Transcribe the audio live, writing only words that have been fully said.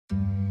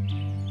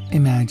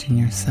Imagine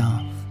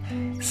yourself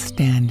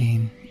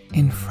standing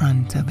in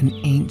front of an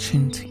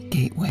ancient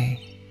gateway.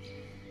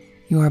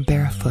 You are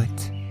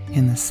barefoot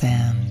in the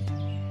sand.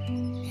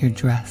 You're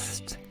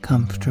dressed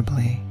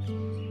comfortably.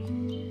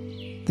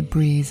 The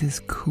breeze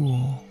is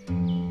cool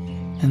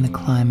and the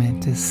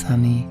climate is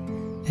sunny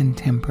and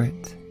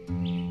temperate.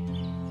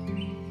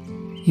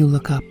 You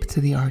look up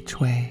to the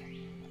archway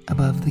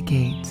above the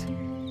gate,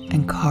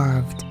 and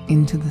carved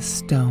into the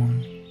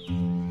stone,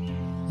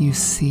 you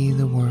see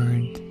the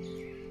word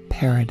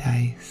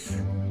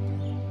paradise.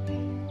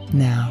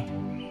 Now,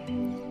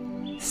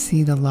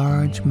 see the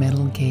large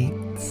metal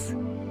gates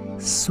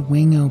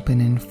swing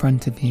open in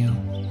front of you.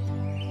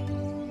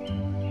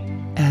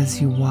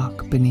 As you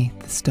walk beneath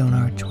the stone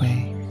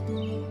archway,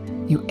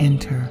 you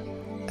enter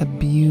a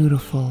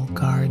beautiful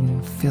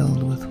garden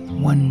filled with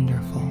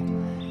wonderful,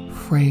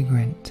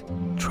 fragrant,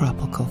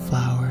 tropical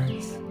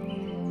flowers.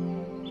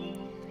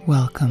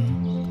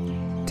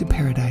 Welcome to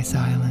Paradise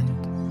Island.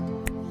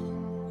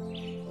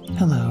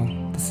 Hello,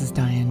 this is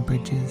Diane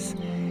Bridges,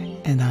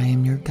 and I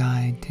am your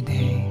guide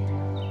today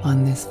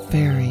on this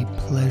very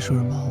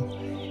pleasurable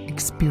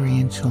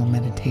experiential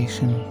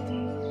meditation.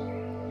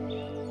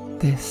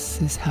 This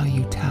is how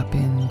you tap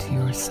into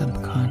your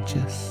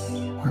subconscious,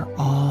 where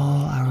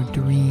all our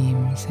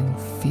dreams and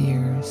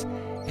fears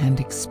and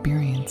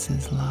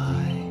experiences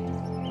lie.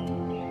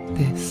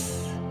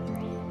 This,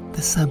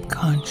 the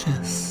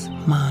subconscious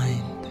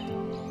mind,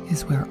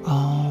 is where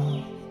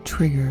all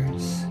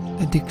triggers,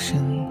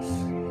 addictions,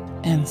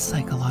 and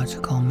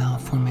psychological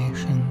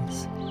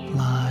malformations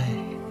lie.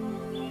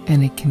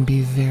 And it can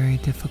be very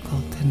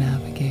difficult to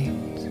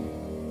navigate,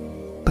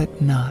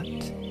 but not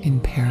in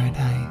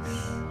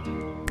paradise.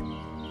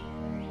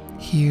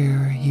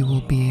 Here you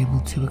will be able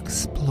to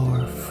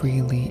explore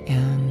freely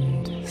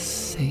and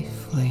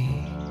safely,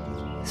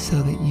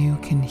 so that you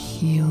can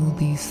heal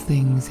these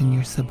things in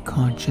your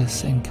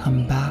subconscious and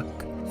come back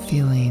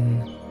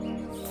feeling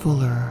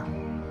fuller,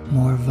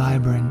 more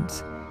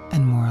vibrant,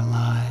 and more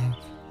alive.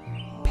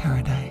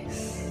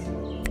 Paradise.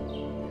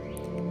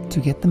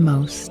 To get the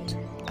most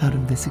out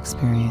of this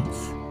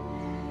experience,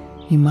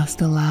 you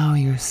must allow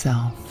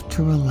yourself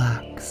to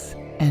relax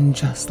and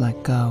just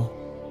let go.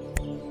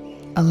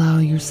 Allow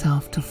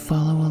yourself to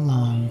follow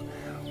along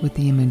with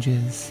the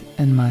images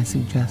and my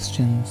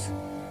suggestions.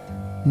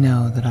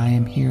 Know that I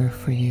am here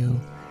for you,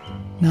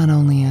 not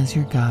only as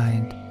your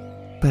guide,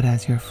 but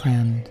as your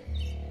friend.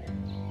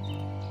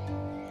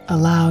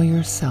 Allow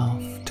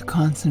yourself to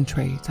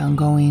concentrate on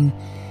going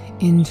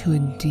into a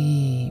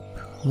deep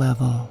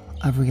level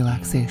of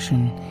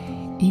relaxation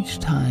each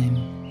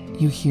time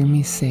you hear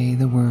me say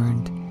the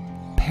word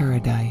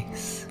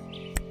paradise.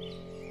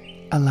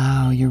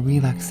 Allow your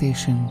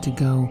relaxation to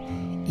go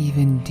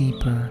even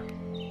deeper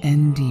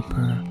and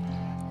deeper,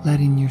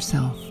 letting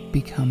yourself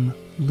become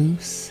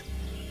loose,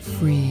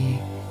 free,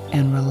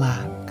 and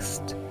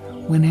relaxed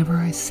whenever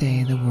I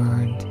say the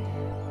word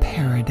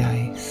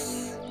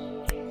paradise.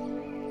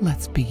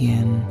 Let's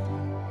begin.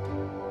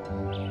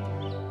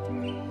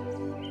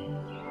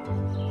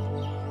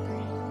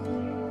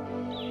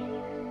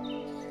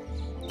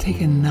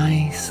 Take a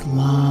nice,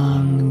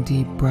 long,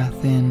 deep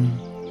breath in,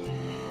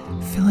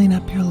 filling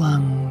up your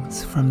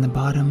lungs from the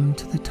bottom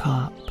to the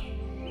top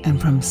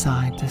and from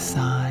side to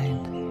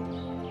side.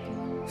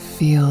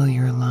 Feel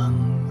your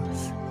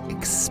lungs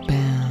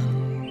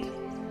expand,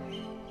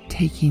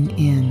 taking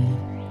in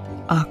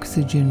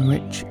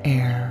oxygen-rich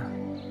air,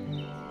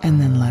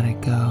 and then let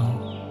it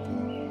go.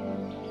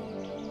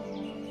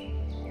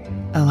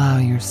 Allow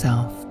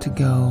yourself to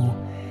go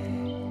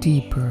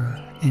deeper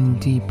and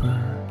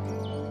deeper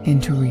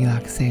into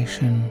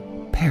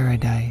relaxation,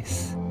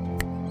 paradise.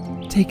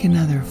 Take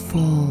another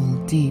full,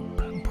 deep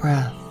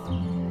breath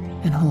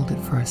and hold it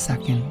for a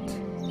second.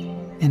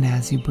 And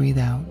as you breathe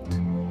out,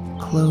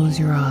 close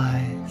your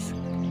eyes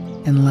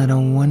and let a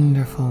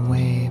wonderful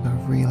wave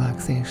of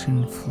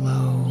relaxation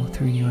flow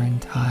through your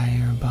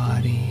entire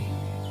body.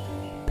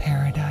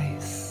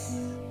 Paradise.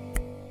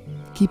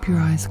 Keep your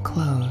eyes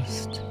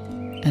closed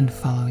and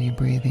follow your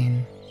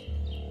breathing,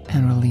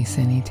 and release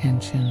any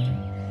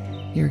tension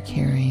you're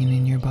carrying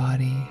in your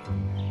body.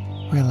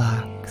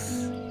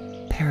 Relax.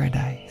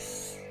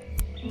 Paradise.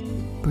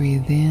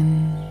 Breathe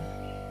in,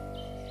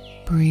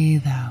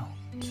 breathe out.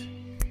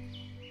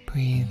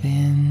 Breathe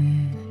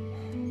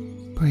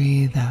in,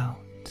 breathe out.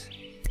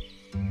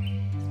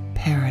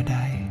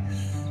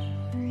 Paradise.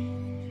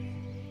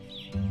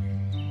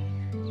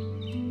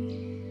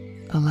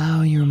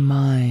 Allow your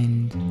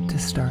mind to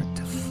start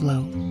to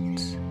float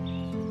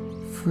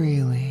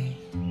freely.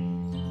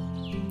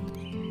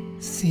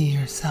 See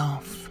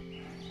yourself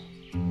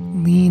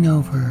lean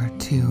over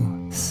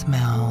to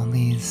smell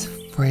these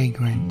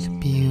fragrant,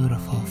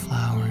 beautiful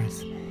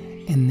flowers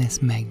in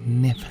this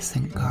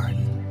magnificent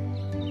garden.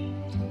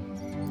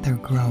 They're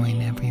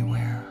growing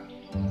everywhere,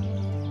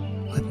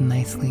 with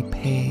nicely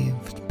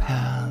paved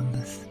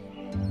paths,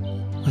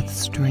 with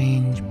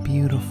strange,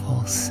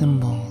 beautiful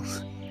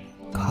symbols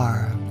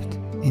carved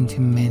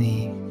into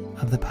many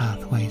of the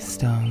pathway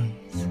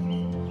stones.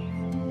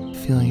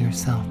 feel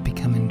yourself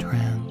become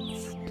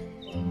entranced.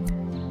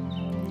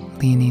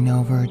 Leaning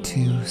over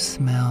to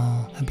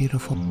smell a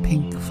beautiful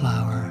pink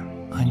flower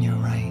on your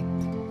right,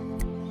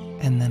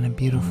 and then a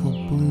beautiful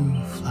blue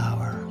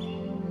flower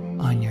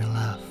on your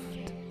left.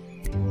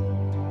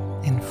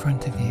 In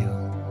front of you,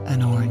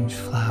 an orange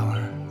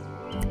flower.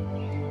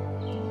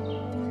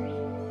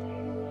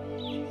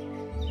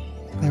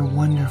 Their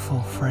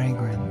wonderful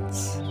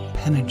fragrance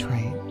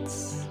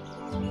penetrates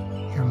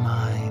your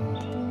mind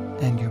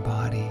and your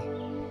body,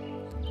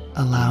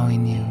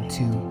 allowing you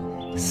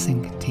to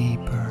sink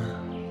deeper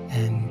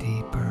and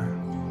deeper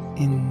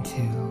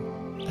into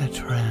a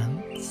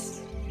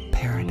trance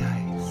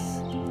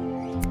paradise.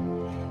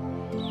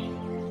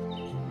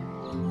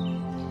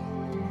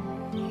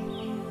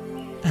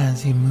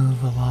 As you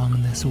move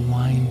along this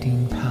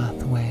winding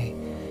pathway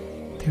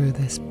through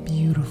this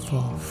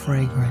beautiful,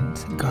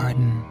 fragrant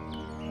garden,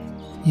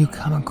 you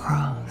come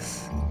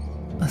across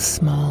a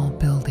small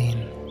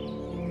building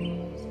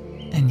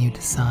and you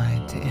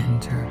decide to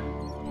enter.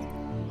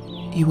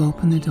 You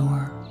open the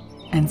door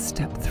and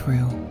step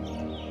through,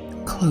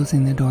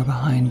 closing the door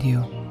behind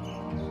you.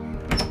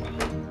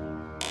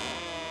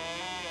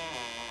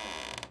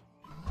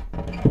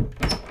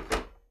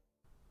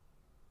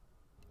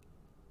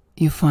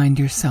 You find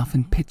yourself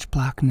in pitch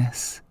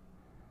blackness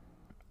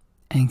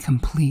and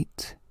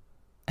complete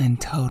and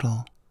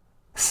total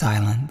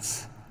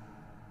silence.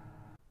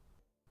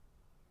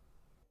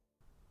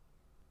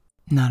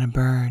 Not a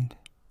bird,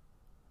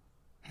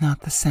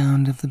 not the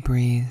sound of the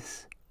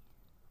breeze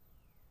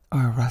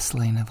or a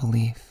rustling of a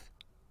leaf.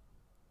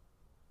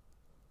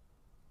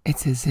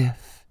 It's as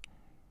if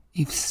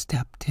you've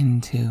stepped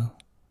into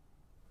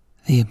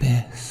the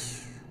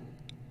abyss.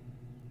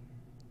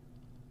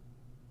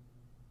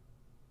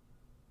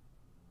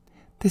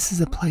 This is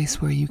a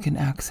place where you can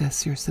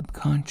access your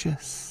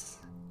subconscious.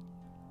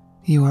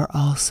 You are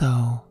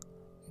also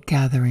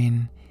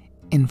gathering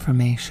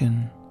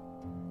information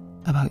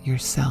about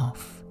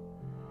yourself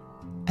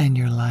and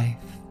your life.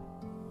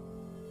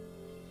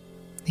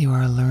 You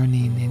are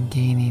learning and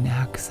gaining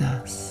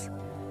access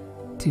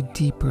to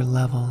deeper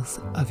levels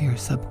of your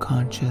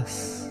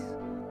subconscious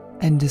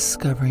and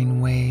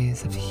discovering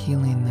ways of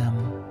healing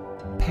them.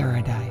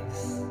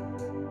 Paradise.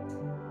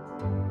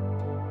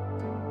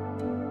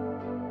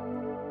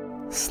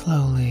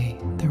 Slowly,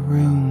 the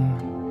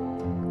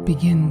room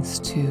begins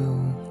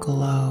to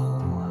glow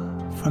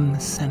from the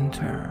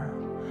center,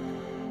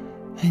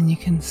 and you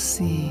can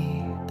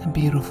see a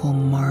beautiful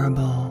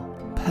marble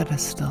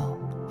pedestal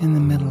in the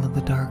middle of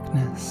the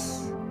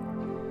darkness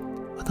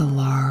with a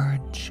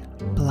large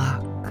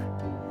black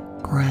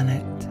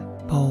granite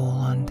bowl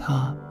on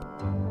top.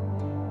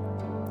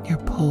 You're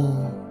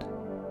pulled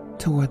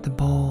toward the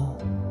bowl,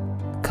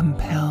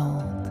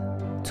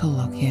 compelled to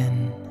look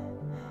in.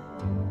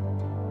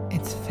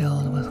 It's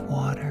filled with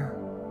water,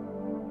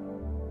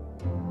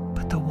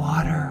 but the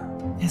water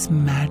is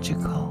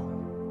magical.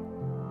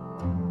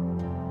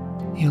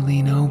 You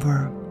lean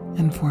over,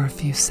 and for a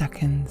few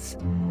seconds,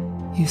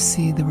 you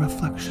see the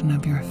reflection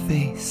of your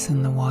face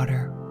in the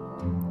water.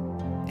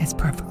 It's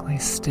perfectly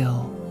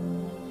still.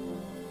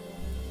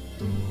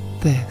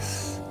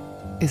 This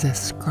is a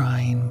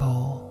scrying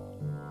bowl.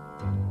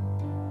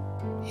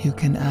 You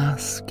can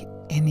ask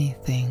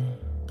anything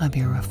of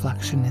your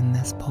reflection in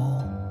this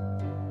bowl,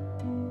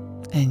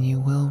 and you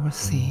will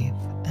receive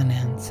an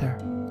answer.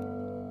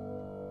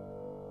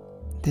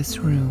 This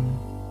room,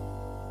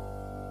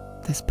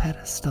 this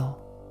pedestal,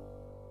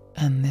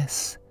 and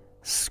this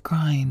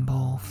scrying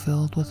bowl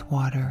filled with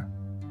water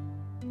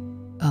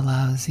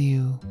allows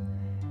you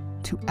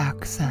to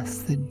access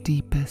the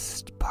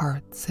deepest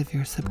parts of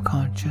your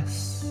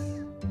subconscious.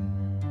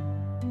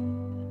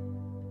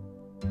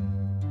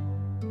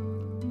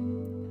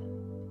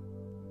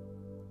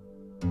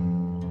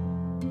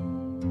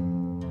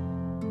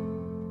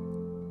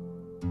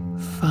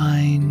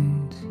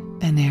 Find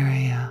an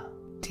area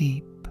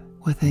deep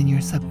within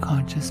your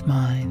subconscious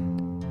mind,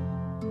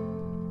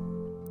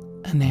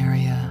 an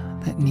area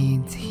that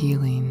needs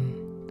healing,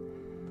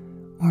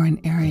 or an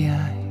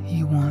area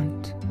you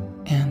want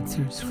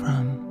answers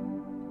from.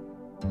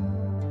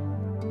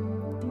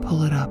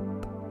 Pull it up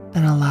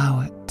and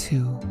allow it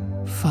to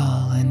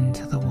fall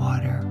into the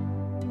water.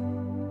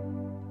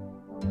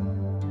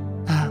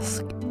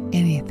 Ask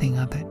anything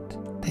of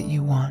it that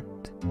you want.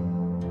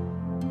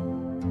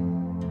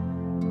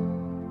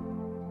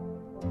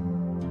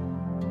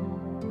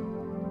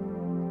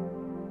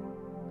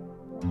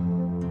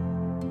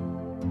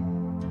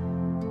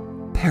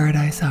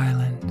 Paradise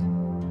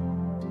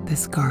Island,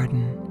 this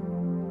garden,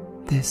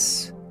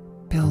 this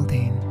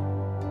building,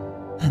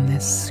 and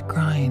this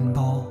scrying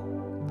bowl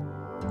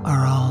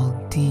are all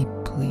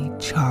deeply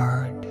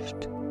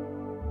charged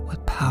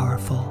with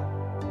powerful,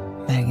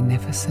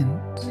 magnificent,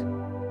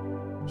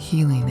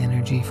 healing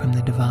energy from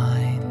the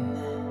divine.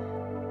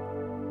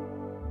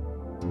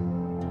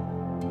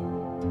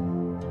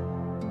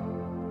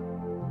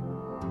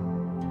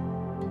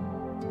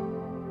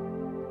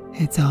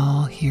 It's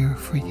all here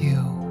for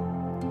you,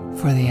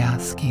 for the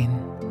asking,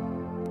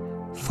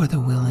 for the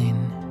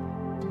willing,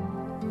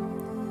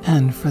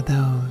 and for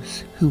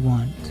those who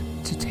want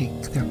to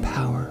take their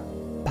power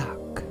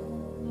back,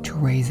 to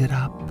raise it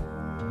up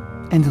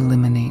and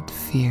eliminate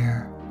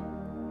fear.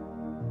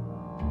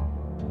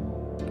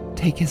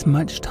 Take as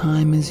much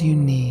time as you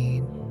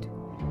need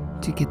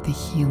to get the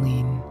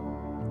healing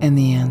and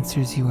the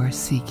answers you are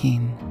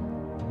seeking.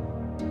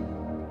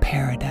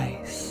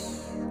 Paradise.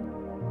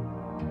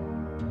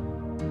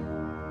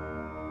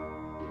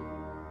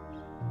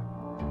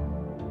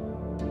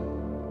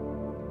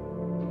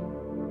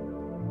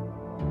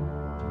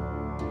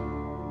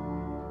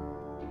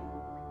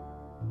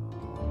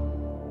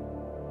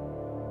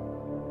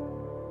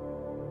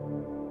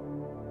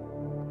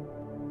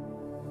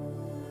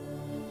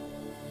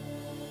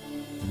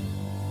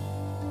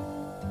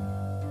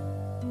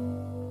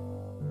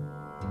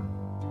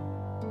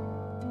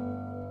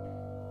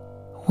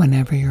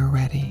 Whenever you're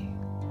ready,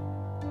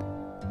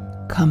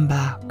 come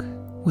back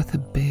with a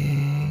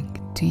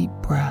big, deep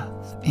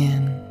breath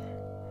in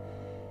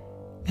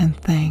and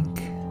thank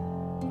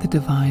the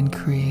Divine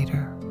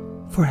Creator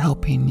for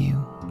helping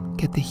you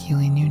get the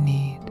healing you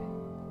need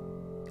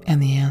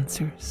and the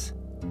answers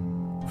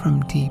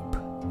from deep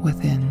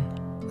within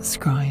the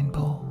scrying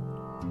bowl.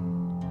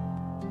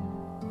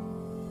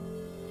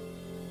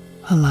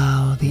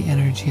 Allow the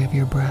energy of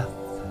your breath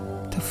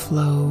to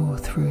flow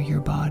through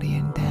your body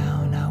and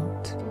down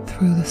out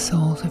through the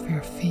soles of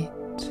your feet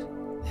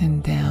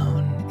and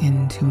down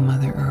into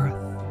Mother Earth.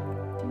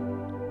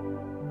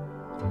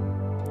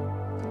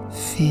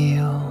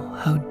 Feel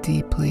how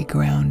deeply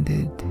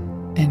grounded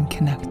and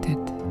connected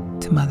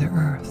to Mother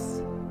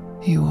Earth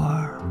you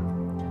are.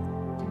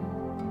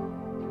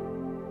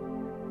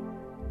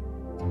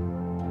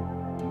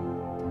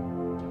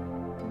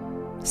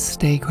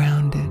 Stay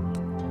grounded,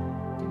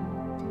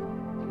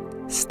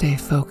 stay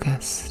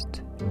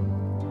focused,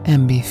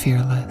 and be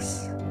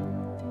fearless.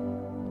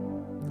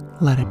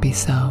 Let it be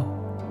so.